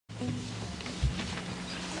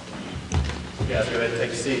Guys, go ahead and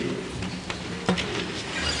take a seat.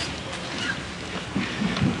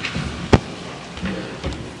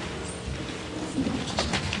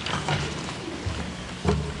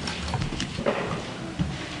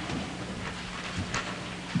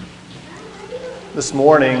 This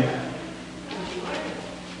morning,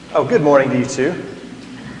 good morning to you too.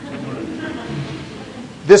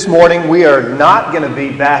 This morning we are not going to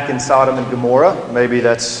be back in Sodom and Gomorrah. Maybe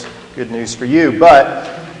that's good news for you, but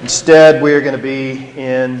instead we are going to be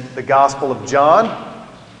in the Gospel of John,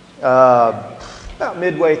 about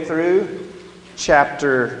midway through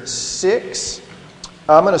chapter 6.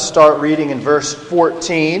 I'm going to start reading in verse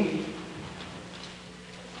 14.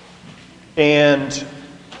 And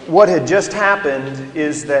what had just happened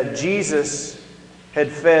is that Jesus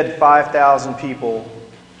had fed 5,000 people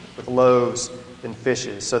with loaves and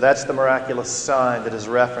fishes. So that's the miraculous sign that is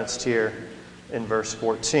referenced here in verse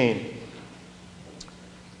 14.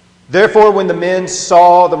 Therefore, when the men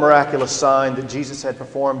saw the miraculous sign that Jesus had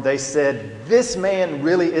performed, they said, "This man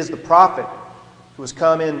really is the prophet who has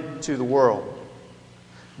come into the world."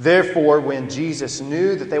 Therefore, when Jesus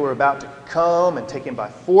knew that they were about to come and take him by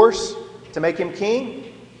force to make him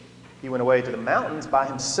king, he went away to the mountains by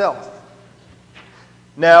himself.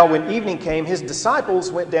 Now, when evening came, his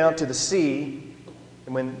disciples went down to the sea,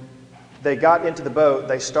 and when they got into the boat,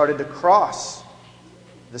 they started to cross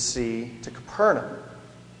the sea to Capernaum.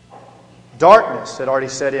 Darkness had already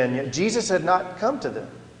set in, yet Jesus had not come to them.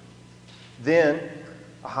 Then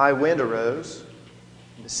a high wind arose,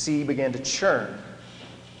 and the sea began to churn.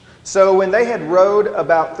 So when they had rowed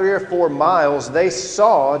about 3 or 4 miles, they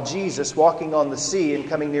saw Jesus walking on the sea and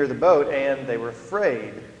coming near the boat, and they were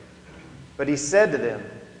afraid. But he said to them,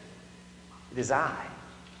 "It is I.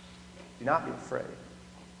 Do not be afraid."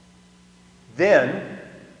 Then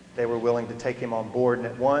they were willing to take him on board, and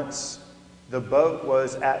at once the boat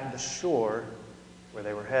was at the shore where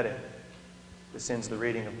they were headed. This ends the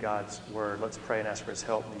reading of God's Word. Let's pray and ask for His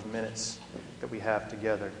help in these minutes that we have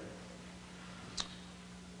together.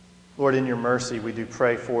 Lord, in your mercy, we do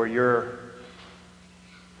pray for your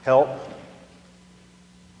help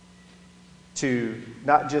to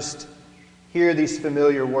not just hear these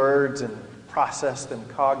familiar words and process them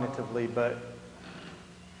cognitively, but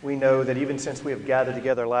we know that even since we have gathered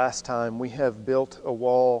together last time, we have built a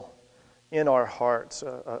wall in our hearts,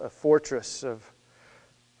 a fortress of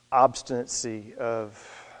obstinacy, of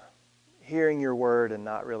hearing your word and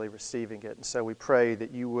not really receiving it. And so we pray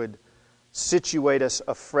that you would situate us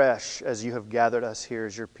afresh as you have gathered us here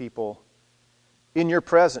as your people in your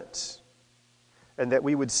presence, and that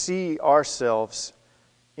we would see ourselves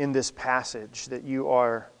in this passage, that you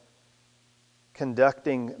are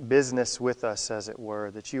conducting business with us, as it were,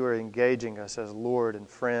 that you are engaging us as Lord and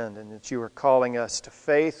friend, and that you are calling us to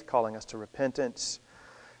faith, calling us to repentance,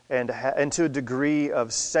 and to a degree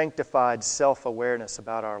of sanctified self-awareness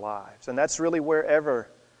about our lives. And that's really wherever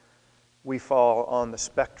we fall on the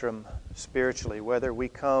spectrum spiritually, whether we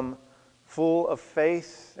come full of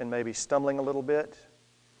faith and maybe stumbling a little bit,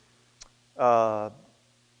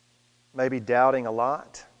 maybe doubting a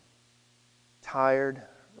lot, tired,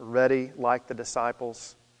 ready, like the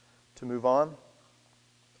disciples, to move on,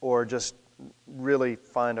 or just really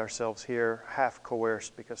find ourselves here half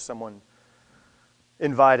coerced because someone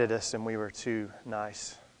invited us and we were too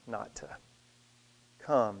nice not to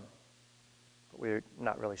come. But we're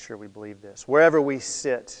not really sure we believe this. Wherever we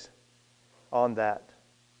sit on that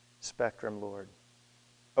spectrum, Lord,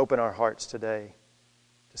 open our hearts today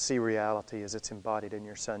to see reality as it's embodied in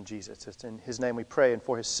your Son, Jesus. It's in His name we pray, and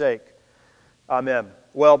for His sake. Amen.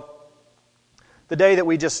 Well, the day that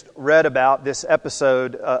we just read about, this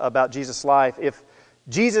episode about Jesus' life, if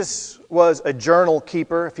Jesus was a journal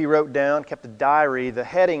keeper, if he wrote down, kept a diary, the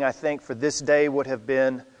heading, I think, for this day would have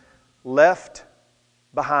been Left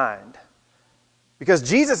Behind. Because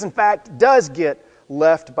Jesus, in fact, does get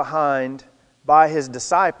left behind by His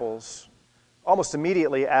disciples almost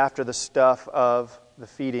immediately after the stuff of the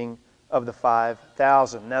feeding of the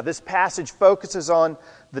 5,000. Now, this passage focuses on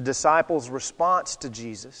the disciples' response to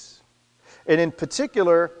Jesus, and in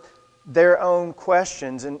particular, their own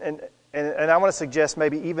questions, and I want to suggest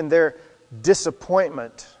maybe even their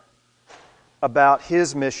disappointment about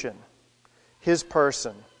His mission, His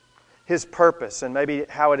person, His purpose, and maybe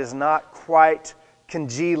how it is not quite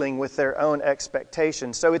congealing with their own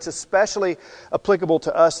expectations. So it's especially applicable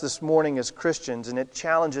to us this morning as Christians, and it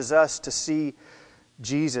challenges us to see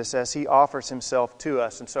Jesus as He offers Himself to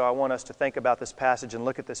us. And so I want us to think about this passage and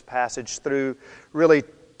look at this passage through really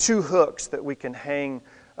 2 hooks that we can hang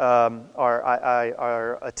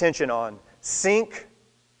our attention on. Sink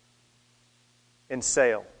and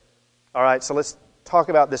sail. All right, so let's talk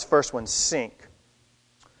about this first one, sink.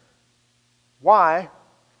 Why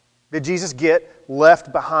did Jesus get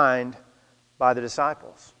left behind by the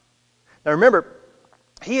disciples? Now remember,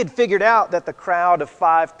 he had figured out that the crowd of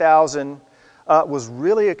 5,000 was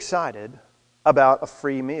really excited about a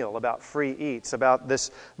free meal, about free eats, about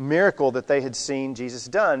this miracle that they had seen Jesus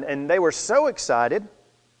done. And they were so excited,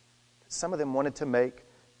 some of them wanted to make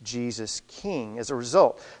Jesus king as a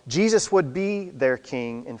result. Jesus would be their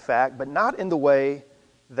king, in fact, but not in the way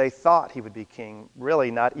they thought he would be king.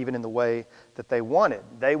 Really, not even in the way that they wanted.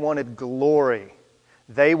 They wanted glory.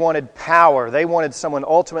 They wanted power. They wanted someone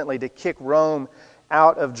ultimately to kick Rome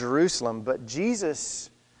out of Jerusalem. But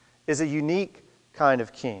Jesus is a unique kind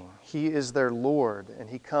of king. He is their Lord, and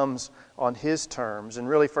he comes on his terms, and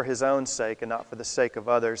really for his own sake and not for the sake of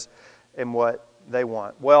others and what they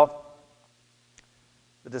want. Well,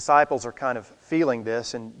 the disciples are kind of feeling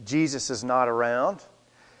this, and Jesus is not around.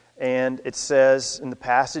 And it says in the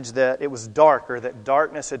passage that it was dark, or that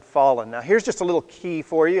darkness had fallen. Now here's just a little key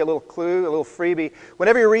for you, a little clue, a little freebie.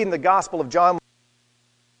 Whenever you're reading the Gospel of John,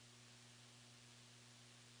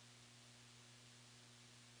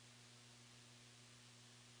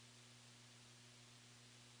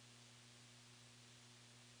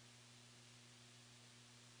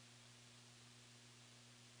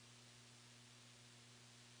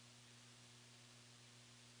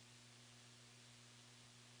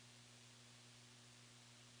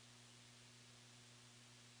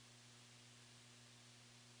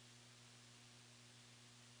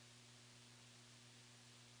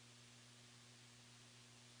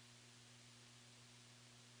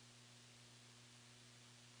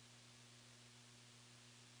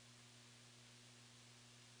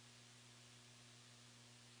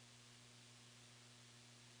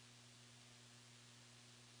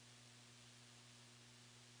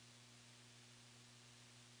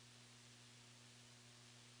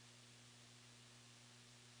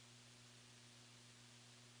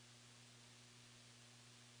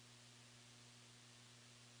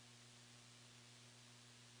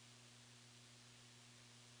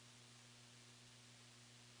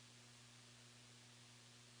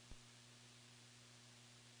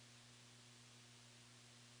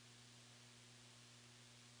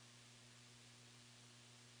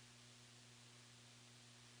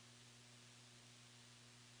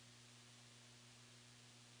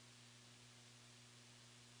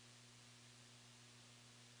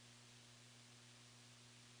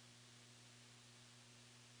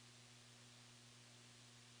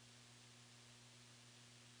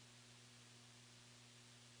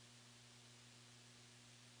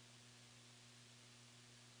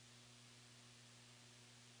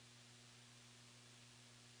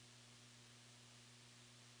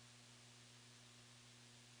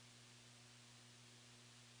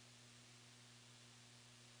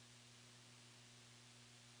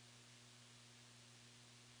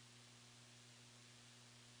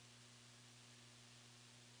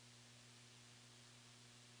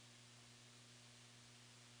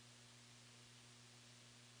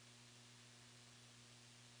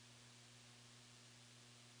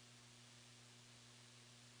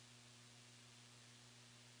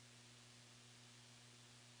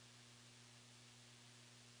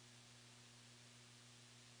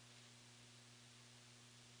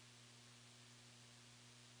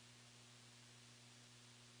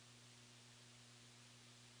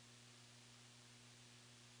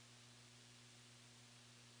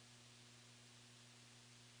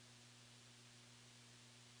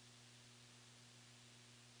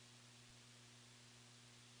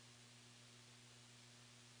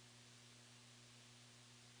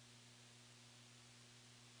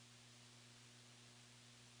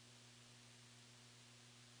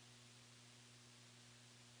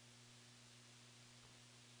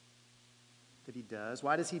 that he does.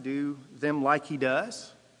 Why does he do them like he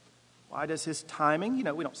does? Why does his timing,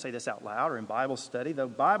 we don't say this out loud or in Bible study, though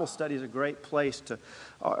Bible study is a great place to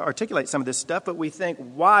articulate some of this stuff, but we think,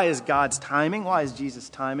 why is God's timing, why is Jesus'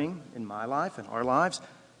 timing in my life and our lives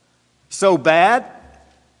so bad?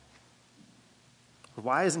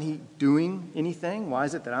 Why isn't he doing anything? Why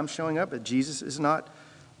is it that I'm showing up, but Jesus is not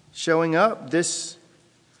showing up? This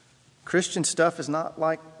Christian stuff is not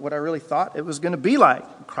like what I really thought it was going to be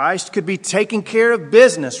like. Christ could be taking care of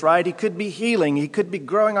business, right? He could be healing. He could be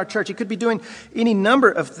growing our church. He could be doing any number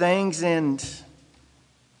of things, and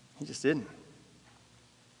he just didn't.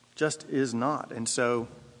 Just is not. And so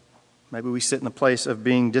maybe we sit in the place of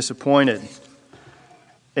being disappointed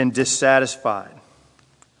and dissatisfied.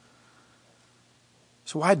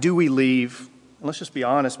 So why do we leave? And let's just be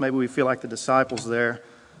honest. Maybe we feel like the disciples there.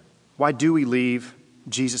 Why do we leave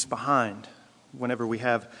Jesus behind? whenever we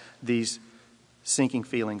have these sinking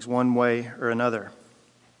feelings, one way or another.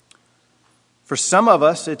 For some of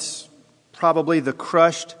us, it's probably the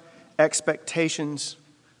crushed expectations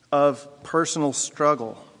of personal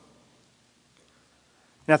struggle.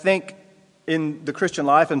 And I think in the Christian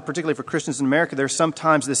life, and particularly for Christians in America, there's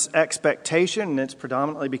sometimes this expectation, and it's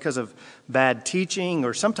predominantly because of bad teaching,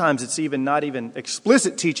 or sometimes it's even not even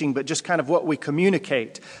explicit teaching, but just kind of what we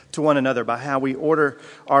communicate to one another by how we order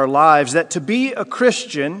our lives, that to be a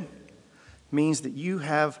Christian means that you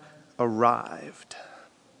have arrived,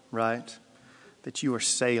 right? That you are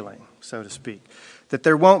sailing, so to speak. That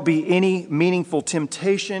there won't be any meaningful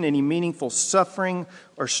temptation, any meaningful suffering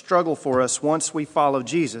or struggle for us once we follow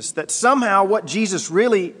Jesus. That somehow what Jesus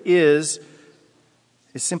really is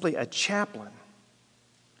simply a chaplain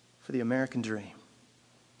for the American dream.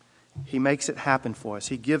 He makes it happen for us.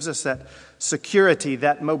 He gives us that security,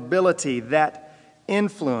 that mobility, that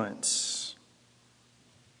influence.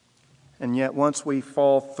 And yet once we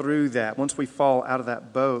fall through that, once we fall out of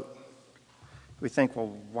that boat, we think,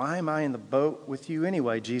 well, why am I in the boat with you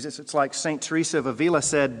anyway, Jesus? It's like St. Teresa of Avila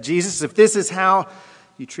said, Jesus, if this is how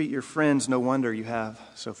you treat your friends, no wonder you have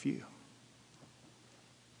so few.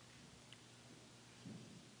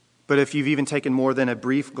 But if you've even taken more than a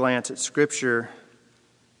brief glance at Scripture,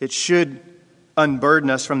 it should unburden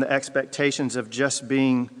us from the expectations of just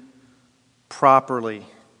being properly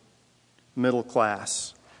middle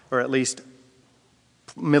class, or at least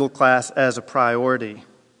middle class as a priority.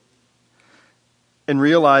 And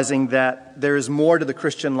realizing that there is more to the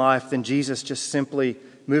Christian life than Jesus just simply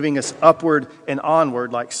moving us upward and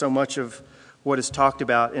onward like so much of what is talked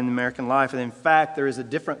about in American life. And in fact, there is a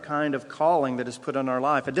different kind of calling that is put on our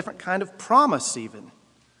life, a different kind of promise even,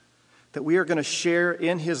 that we are going to share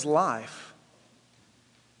in His life,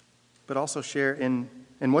 but also share in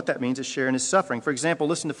what that means is share in His suffering. For example,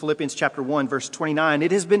 listen to Philippians chapter 1, verse 29.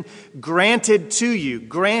 It has been granted to you.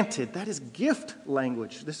 Granted. That is gift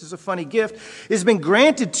language. This is a funny gift. It has been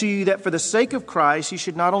granted to you that for the sake of Christ, you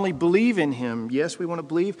should not only believe in Him. Yes, we want to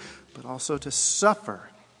believe, but also to suffer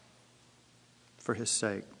for His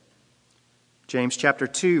sake. James chapter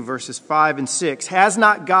 2, verses 5 and 6. Has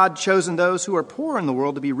not God chosen those who are poor in the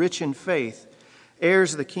world to be rich in faith,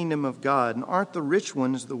 heirs of the kingdom of God? And aren't the rich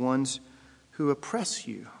ones the ones who oppress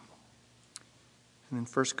you? And in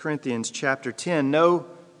 1 Corinthians chapter 10, no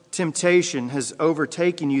temptation has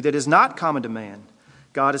overtaken you that is not common to man.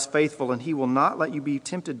 God is faithful, and He will not let you be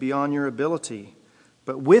tempted beyond your ability.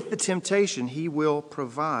 But with the temptation, He will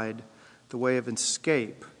provide the way of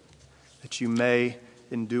escape that you may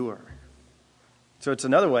endure. So it's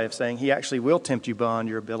another way of saying He actually will tempt you beyond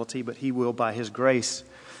your ability, but He will, by His grace,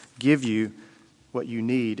 give you what you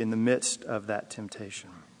need in the midst of that temptation.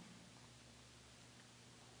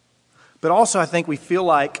 But also, I think we feel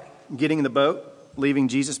like getting in the boat, leaving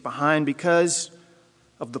Jesus behind because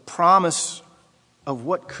of the promise of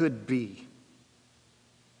what could be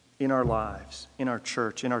in our lives, in our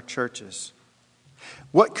church, in our churches.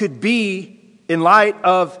 What could be in light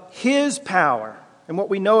of His power and what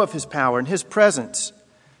we know of His power and His presence.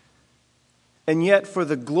 And yet for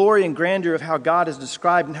the glory and grandeur of how God is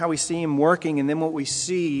described and how we see Him working, and then what we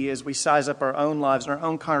see as we size up our own lives and our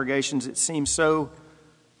own congregations, it seems so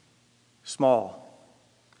small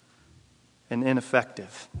and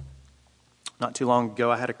ineffective. Not too long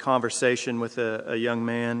ago, I had a conversation with a young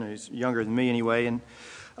man, who's younger than me anyway,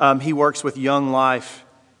 and he works with Young Life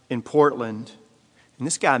in Portland. And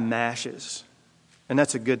this guy mashes. And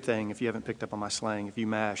that's a good thing if you haven't picked up on my slang. If you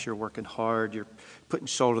mash, you're working hard, you're putting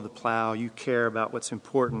shoulder to the plow, you care about what's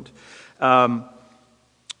important. And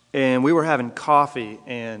we were having coffee,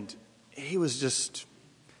 and he wasn't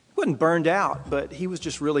burned out, but he was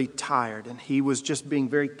just really tired, and he was just being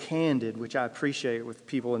very candid, which I appreciate with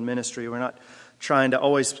people in ministry. We're not trying to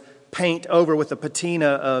always paint over with the patina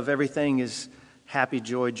of everything is happy,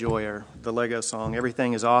 joy, joy, or the Lego song,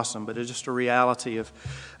 everything is awesome, but it's just a reality of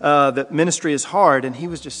that ministry is hard. And he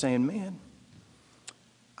was just saying, man,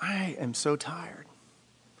 I am so tired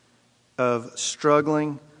of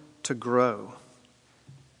struggling to grow.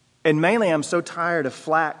 And mainly I'm so tired of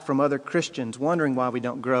flack from other Christians wondering why we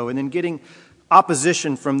don't grow, and then getting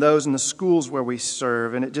opposition from those in the schools where we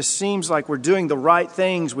serve. And it just seems like we're doing the right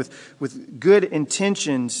things with good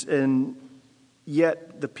intentions, and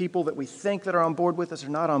yet the people that we think that are on board with us are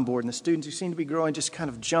not on board. And the students who seem to be growing just kind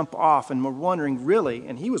of jump off, and we're wondering really,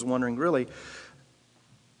 and he was wondering really,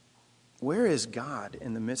 where is God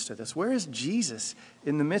in the midst of this? Where is Jesus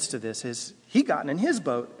in the midst of this? Has He gotten in His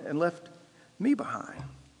boat and left me behind?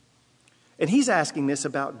 And he's asking this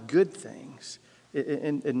about good things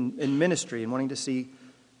in ministry and wanting to see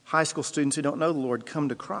high school students who don't know the Lord come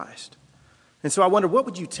to Christ. And so I wonder, what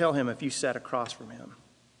would you tell him if you sat across from him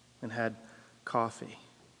and had coffee?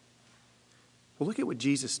 Well, look at what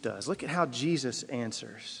Jesus does. Look at how Jesus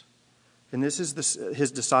answers. And this is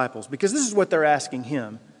his disciples, because this is what they're asking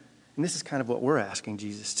him. And this is kind of what we're asking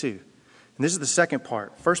Jesus too. And this is the second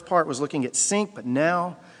part. First part was looking at sink, but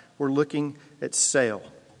now we're looking at sail.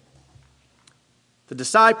 The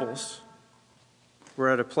disciples were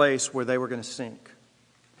at a place where they were going to sink.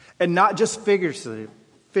 And not just figuratively,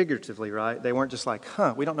 right? They weren't just like,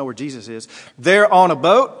 we don't know where Jesus is. They're on a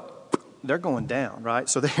boat. They're going down, right?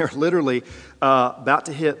 So they are literally about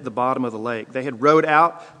to hit the bottom of the lake. They had rowed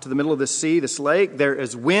out to the middle of the sea, this lake. There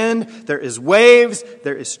is wind, there is waves,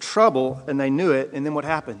 there is trouble, and they knew it. And then what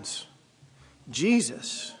happens?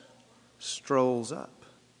 Jesus strolls up.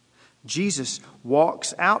 Jesus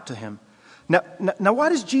walks out to him. Now, why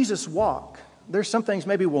does Jesus walk? There's some things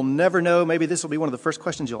maybe we'll never know. Maybe this will be one of the first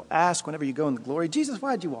questions you'll ask whenever you go in the glory. Jesus,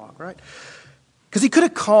 why did you walk, right? Because he could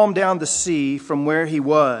have calmed down the sea from where he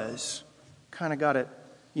was, kind of got it,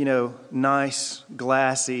 nice,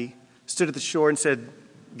 glassy, stood at the shore and said,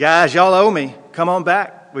 guys, y'all owe me. Come on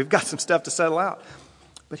back. We've got some stuff to settle out.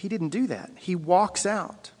 But he didn't do that. He walks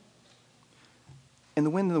out. And the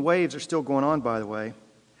wind and the waves are still going on, by the way.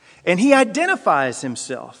 And he identifies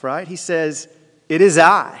himself, right? He says, it is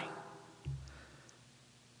I.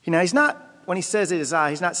 Now, when he says it is I,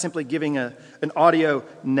 he's not simply giving an audio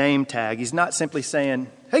name tag. He's not simply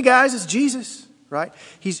saying, hey guys, it's Jesus, right?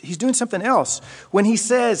 He's doing something else. When he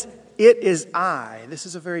says, it is I, this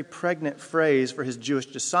is a very pregnant phrase for his Jewish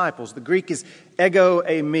disciples. The Greek is ego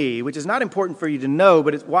eimi, which is not important for you to know,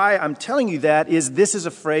 but why I'm telling you that is this is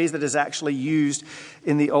a phrase that is actually used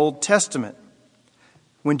in the Old Testament.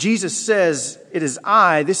 When Jesus says, it is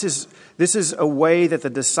I, this is a way that the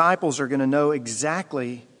disciples are going to know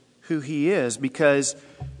exactly who he is, because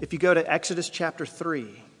if you go to Exodus chapter 3,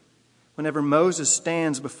 whenever Moses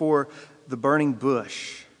stands before the burning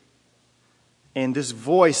bush, and this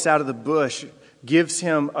voice out of the bush gives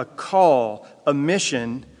him a call, a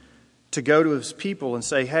mission to go to his people and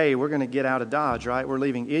say, hey, we're going to get out of Dodge, right? We're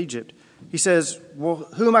leaving Egypt. He says, well,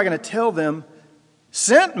 who am I going to tell them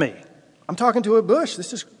sent me? I'm talking to a bush.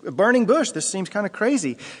 This is a burning bush. This seems kind of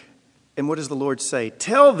crazy. And what does the Lord say?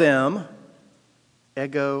 Tell them,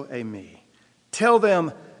 ego eimi. Tell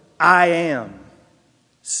them, I am,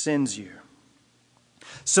 sends you.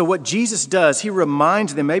 So what Jesus does, he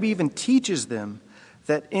reminds them, maybe even teaches them,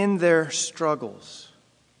 that in their struggles,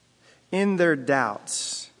 in their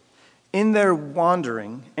doubts, in their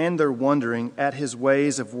wandering and their wondering at his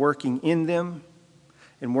ways of working in them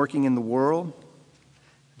and working in the world,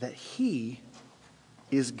 that he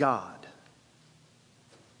is God.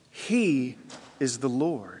 He is the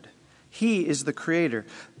Lord. He is the Creator.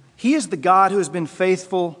 He is the God who has been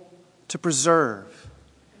faithful to preserve,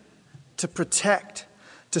 to protect,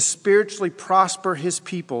 to spiritually prosper his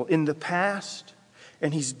people in the past,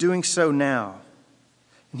 and he's doing so now.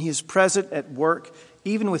 And he is present at work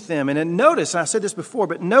even with them. And then notice, and I said this before,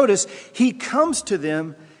 but notice he comes to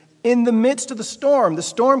them in the midst of the storm. The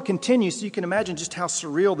storm continues, so you can imagine just how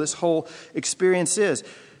surreal this whole experience is.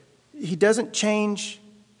 He doesn't change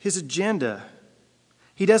his agenda.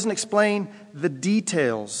 He doesn't explain the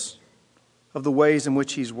details of the ways in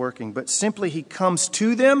which he's working, but simply he comes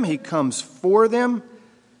to them, he comes for them,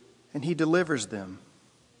 and he delivers them.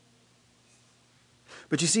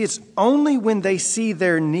 But you see, it's only when they see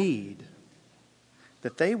their need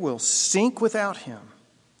that they will sink without him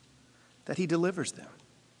that he delivers them.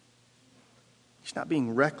 He's not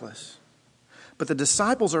being reckless. But the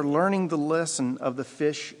disciples are learning the lesson of the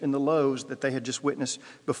fish and the loaves that they had just witnessed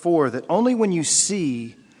before, that only when you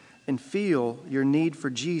see and feel your need for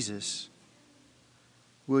Jesus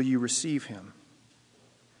will you receive him.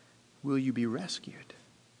 Will you be rescued?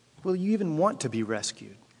 Will you even want to be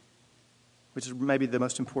rescued? Which is maybe the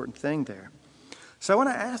most important thing there. So I want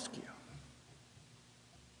to ask you,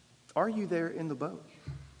 are you there in the boat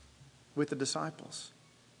with the disciples?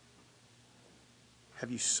 Have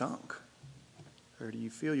you sunk? Or do you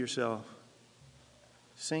feel yourself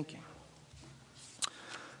sinking?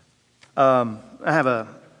 I have a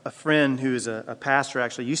friend who is a pastor,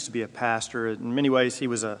 actually used to be a pastor. In many ways, he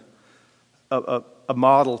was a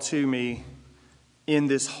model to me in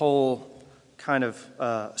this whole kind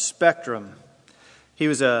of spectrum.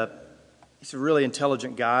 He's a really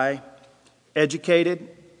intelligent guy, educated,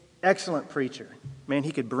 excellent preacher. Man,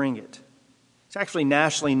 he could bring it. He's actually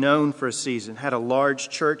nationally known for a season, had a large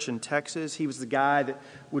church in Texas. He was the guy that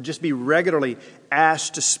would just be regularly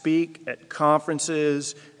asked to speak at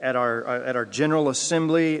conferences, at our General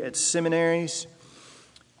Assembly, at seminaries.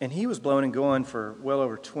 And he was blowing and going for well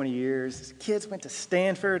over 20 years. His kids went to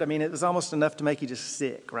Stanford. I mean, it was almost enough to make you just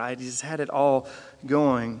sick, right? He just had it all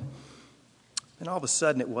going. And all of a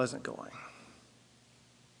sudden, it wasn't going.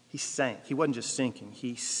 He sank. He wasn't just sinking.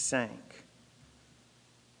 He sank.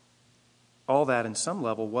 All that, in some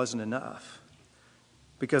level, wasn't enough.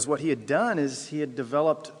 Because what he had done is he had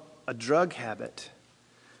developed a drug habit.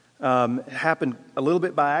 It happened a little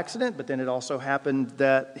bit by accident, but then it also happened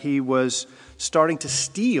that he was starting to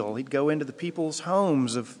steal. He'd go into the people's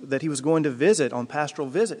homes that he was going to visit on pastoral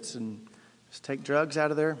visits and just take drugs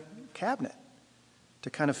out of their cabinet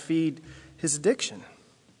to kind of feed his addiction.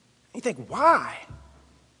 You think, why?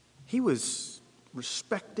 He was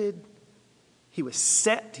respected. He was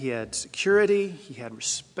set. He had security. He had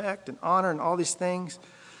respect and honor and all these things.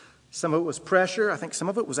 Some of it was pressure. I think some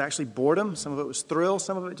of it was actually boredom. Some of it was thrill.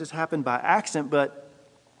 Some of it just happened by accident, but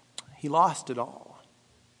he lost it all.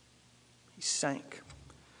 He sank.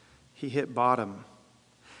 He hit bottom.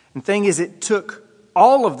 And the thing is, it took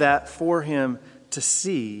all of that for him to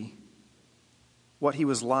see what he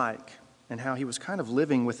was like and how he was kind of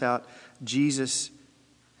living without Jesus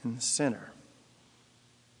in the center.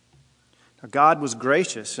 Now, God was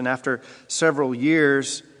gracious, and after several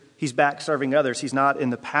years, he's back serving others. He's not in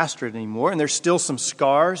the pastorate anymore. And there's still some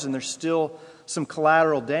scars and there's still some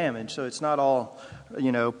collateral damage. So it's not all,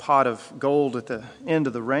 pot of gold at the end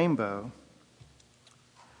of the rainbow.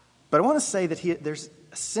 But I want to say that there's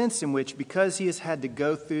a sense in which, because he has had to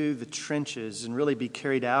go through the trenches and really be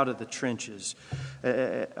carried out of the trenches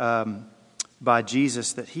by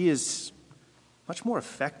Jesus, that he is much more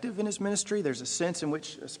effective in his ministry. There's a sense in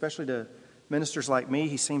which, especially to ministers like me,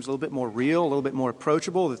 he seems a little bit more real, a little bit more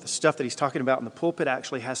approachable, that the stuff that he's talking about in the pulpit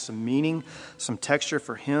actually has some meaning, some texture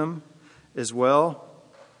for him as well.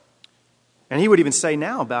 And he would even say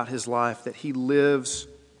now about his life that he lives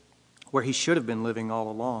where he should have been living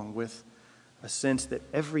all along, with a sense that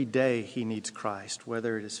every day he needs Christ,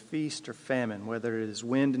 whether it is feast or famine, whether it is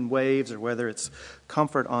wind and waves, or whether it's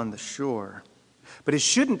comfort on the shore. But it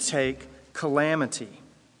shouldn't take calamity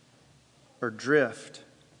or drift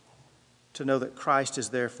to know that Christ is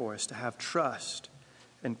there for us, to have trust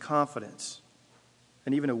and confidence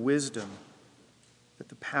and even a wisdom that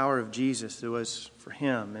the power of Jesus was for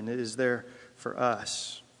him and it is there for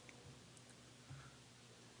us.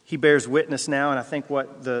 He bears witness now, and I think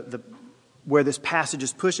what where this passage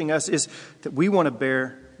is pushing us is that we want to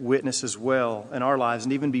bear witness as well in our lives,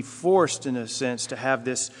 and even be forced, in a sense, to have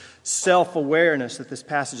this self-awareness that this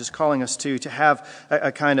passage is calling us to have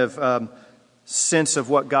a kind of sense of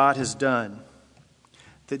what God has done,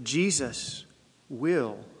 that Jesus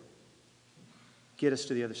will get us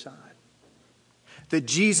to the other side, that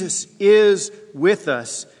Jesus is with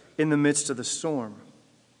us in the midst of the storm.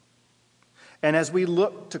 And as we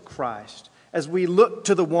look to Christ, as we look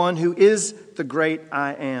to the one who is the great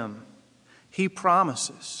I am, he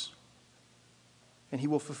promises, and he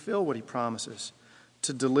will fulfill what he promises,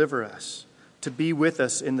 to deliver us, to be with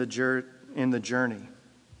us in the journey.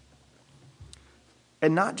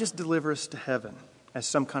 And not just deliver us to heaven as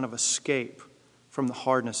some kind of escape from the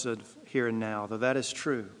hardness of here and now, though that is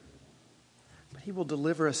true. But he will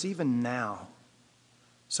deliver us even now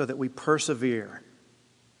so that we persevere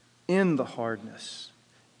in the hardness,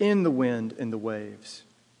 in the wind and the waves,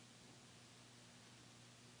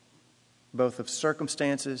 both of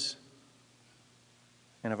circumstances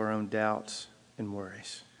and of our own doubts and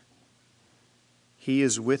worries. He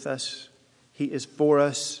is with us. He is for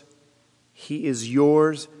us. He is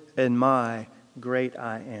yours and my great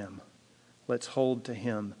I am. Let's hold to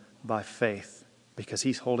him by faith, because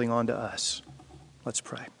he's holding on to us. Let's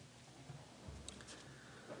pray.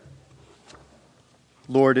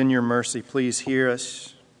 Lord, in your mercy, please hear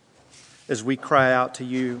us as we cry out to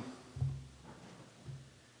you.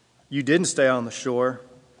 You didn't stay on the shore.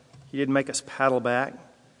 You didn't make us paddle back.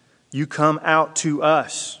 You come out to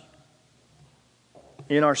us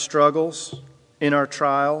in our struggles, in our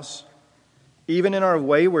trials, even in our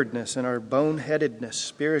waywardness and our boneheadedness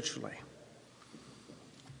spiritually.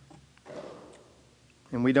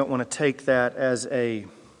 And we don't want to take that as a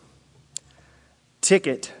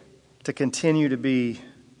ticket to continue to be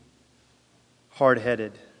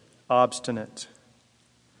hard-headed, obstinate,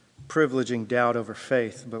 privileging doubt over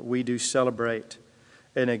faith, but we do celebrate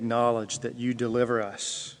and acknowledge that you deliver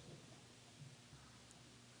us,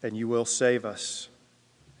 and you will save us,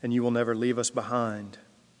 and you will never leave us behind.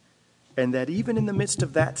 And that even in the midst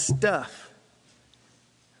of that stuff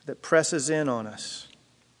that presses in on us,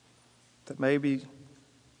 that maybe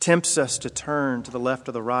tempts us to turn to the left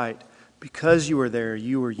or the right, because you are there,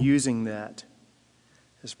 you are using that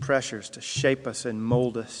as pressures to shape us and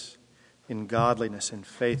mold us in godliness and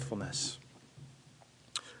faithfulness,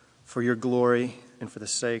 for your glory and for the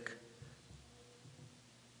sake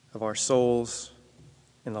of our souls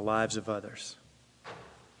and the lives of others.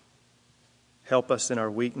 Help us in our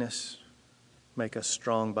weakness. Make us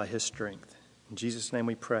strong by his strength. In Jesus' name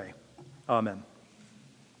we pray. Amen.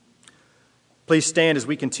 Please stand as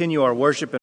we continue our worship.